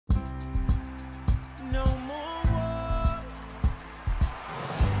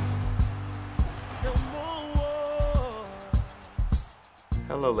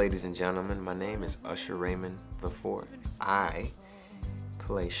Hello, ladies and gentlemen. My name is Usher Raymond IV. I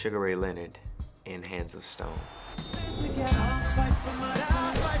play Sugar Ray Leonard in Hands of Stone.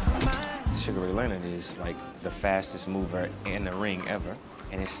 Sugar Ray Leonard is like the fastest mover in the ring ever,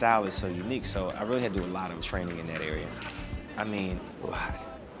 and his style is so unique, so I really had to do a lot of training in that area. I mean, a lot.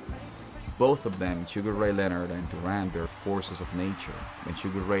 Both of them, Sugar Ray Leonard and Duran, they're forces of nature. And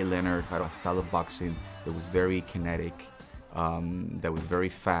Sugar Ray Leonard had a style of boxing that was very kinetic, that was very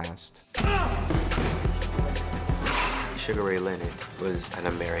fast. Sugar Ray Leonard was an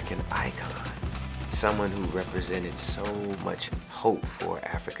American icon, someone who represented so much hope for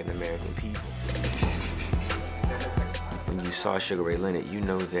African American people. When you saw Sugar Ray Leonard, you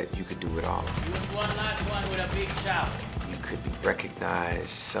know that you could do it all. One last one with a big shout. You could be recognized,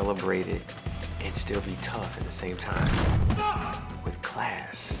 celebrated, and still be tough at the same time, with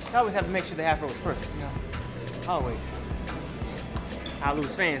class. I always have to make sure the afro was perfect, you know? Always. I'll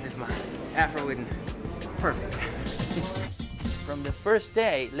lose fans if my afro isn't perfect. From the first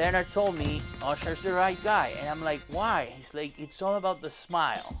day, Leonard told me, Usher's the right guy. And I'm like, why? He's like, it's all about the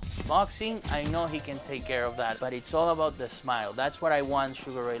smile. Boxing, I know he can take care of that, but it's all about the smile. That's what I want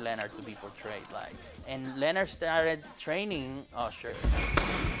Sugar Ray Leonard to be portrayed like. And Leonard started training Usher.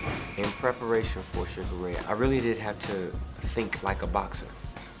 In preparation for Sugar Ray, I really did have to think like a boxer.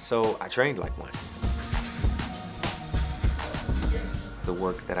 So I trained like one. The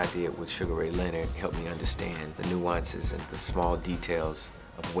work that I did with Sugar Ray Leonard helped me understand the nuances and the small details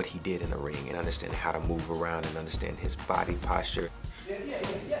of what he did in the ring and understand how to move around and understand his body posture.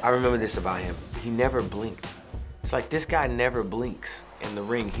 I remember this about him. He never blinked. It's like this guy never blinks. In the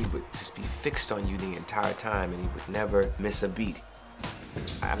ring, he would just be fixed on you the entire time and he would never miss a beat.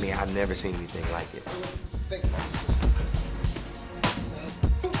 I mean, I've never seen anything like it.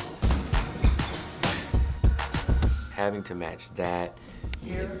 Having to match that,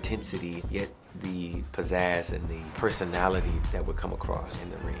 the intensity, yet the pizzazz and the personality that would come across in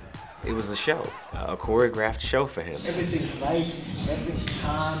the ring. It was a show, a choreographed show for him. Everything's nice, everything's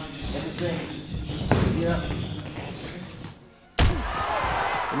time, everything, yeah.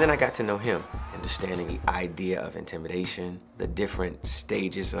 And then I got to know him, understanding the idea of intimidation, the different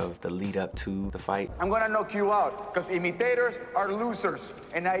stages of the lead up to the fight. I'm gonna knock you out, because imitators are losers,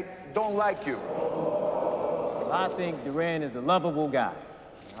 and I don't like you. I think Duran is a lovable guy.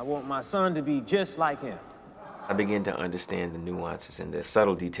 I want my son to be just like him. I began to understand the nuances and the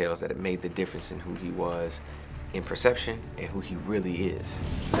subtle details that had made the difference in who he was in perception and who he really is.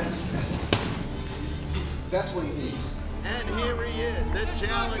 That's what he needs. And here he is, the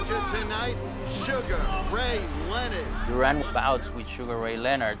challenger tonight, Sugar Ray Leonard. Duran's bouts with Sugar Ray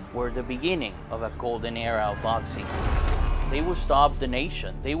Leonard were the beginning of a golden era of boxing. They would stop the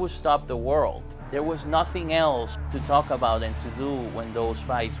nation. They would stop the world. There was nothing else to talk about and to do when those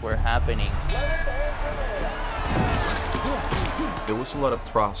fights were happening. There was a lot of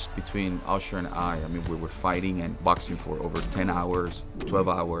trust between Usher and I. I mean, we were fighting and boxing for over 10 hours, 12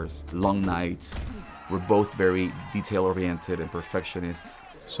 hours, long nights. We're both very detail-oriented and perfectionists,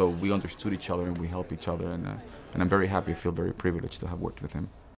 so we understood each other and we helped each other, and I'm very happy, I feel very privileged to have worked with him.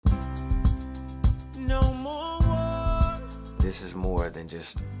 This is more than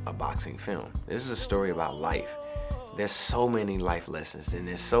just a boxing film. This is a story about life. There's so many life lessons, and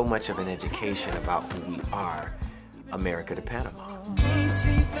there's so much of an education about who we are, America to Panama.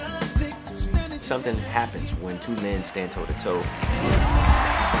 Something happens when two men stand toe-to-toe.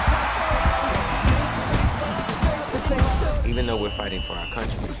 Even though we're fighting for our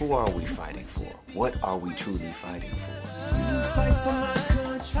country, who are we fighting for? What are we truly fighting for?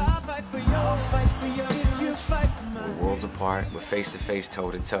 We're worlds apart, we're face-to-face,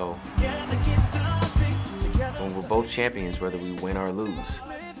 toe-to-toe. When we're both champions, whether we win or lose.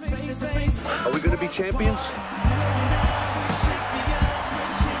 Are we gonna be champions?